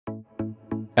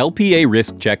LPA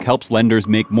Risk Check helps lenders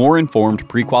make more informed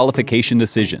pre-qualification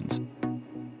decisions.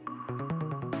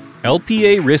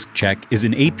 LPA Risk Check is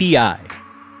an API.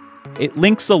 It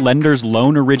links a lender's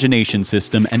loan origination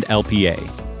system and LPA.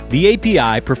 The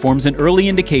API performs an early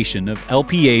indication of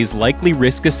LPA's likely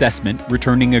risk assessment,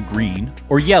 returning a green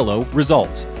or yellow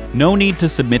result. No need to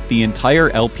submit the entire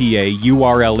LPA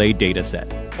URLA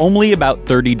dataset, only about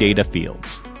 30 data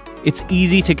fields. It's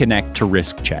easy to connect to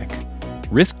Risk Check.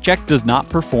 Risk Check does not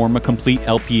perform a complete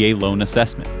LPA loan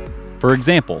assessment. For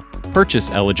example, purchase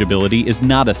eligibility is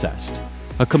not assessed.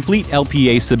 A complete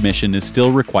LPA submission is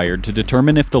still required to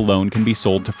determine if the loan can be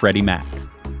sold to Freddie Mac.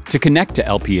 To connect to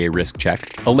LPA Risk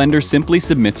Check, a lender simply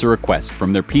submits a request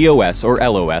from their POS or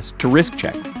LOS to Risk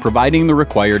Check, providing the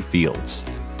required fields.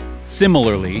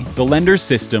 Similarly, the lender's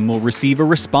system will receive a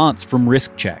response from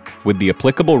Risk Check with the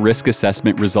applicable risk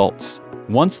assessment results.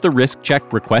 Once the Risk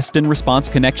Check request and response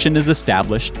connection is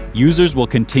established, users will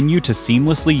continue to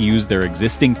seamlessly use their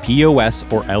existing POS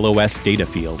or LOS data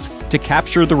fields to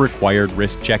capture the required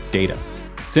Risk Check data.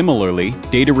 Similarly,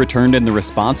 data returned in the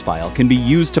response file can be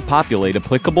used to populate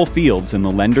applicable fields in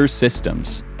the lender's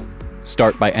systems.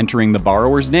 Start by entering the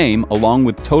borrower's name along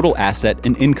with total asset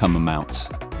and income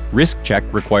amounts. Risk Check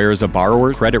requires a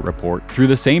borrower credit report through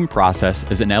the same process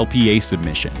as an LPA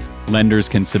submission. Lenders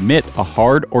can submit a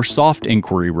hard or soft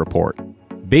inquiry report.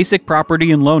 Basic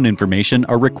property and loan information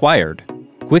are required.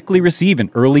 Quickly receive an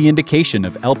early indication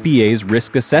of LPA's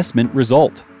risk assessment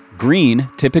result. Green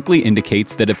typically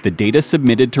indicates that if the data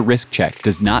submitted to Risk Check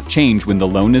does not change when the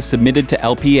loan is submitted to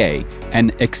LPA,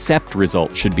 an accept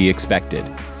result should be expected.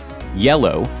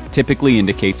 Yellow typically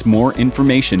indicates more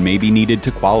information may be needed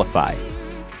to qualify.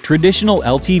 Traditional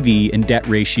LTV and debt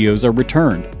ratios are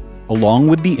returned, along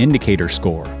with the indicator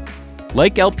score.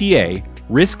 Like LPA,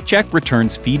 Risk Check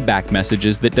returns feedback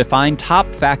messages that define top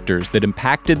factors that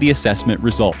impacted the assessment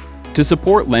result. To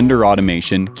support lender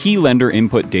automation, key lender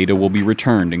input data will be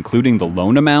returned, including the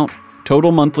loan amount,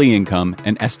 total monthly income,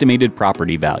 and estimated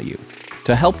property value.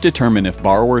 To help determine if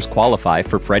borrowers qualify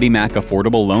for Freddie Mac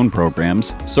affordable loan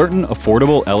programs, certain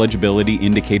affordable eligibility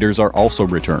indicators are also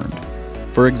returned.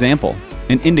 For example,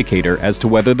 an indicator as to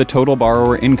whether the total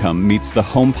borrower income meets the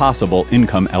Home Possible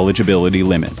income eligibility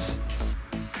limits.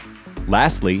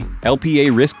 Lastly,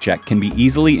 LPA Risk Check can be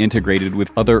easily integrated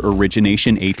with other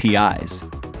origination APIs.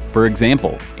 For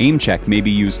example, AimCheck may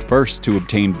be used first to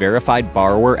obtain verified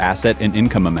borrower asset and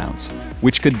income amounts,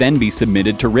 which could then be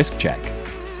submitted to Risk Check.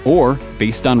 Or,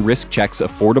 based on Risk Check's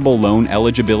affordable loan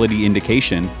eligibility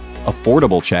indication,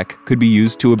 Affordable Check could be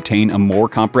used to obtain a more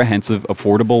comprehensive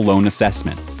affordable loan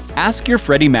assessment. Ask your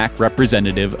Freddie Mac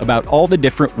representative about all the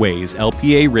different ways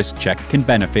LPA Risk Check can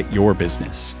benefit your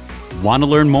business. Want to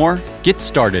learn more? Get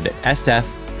started at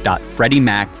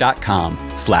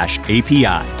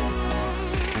sf.freddiemac.com/API.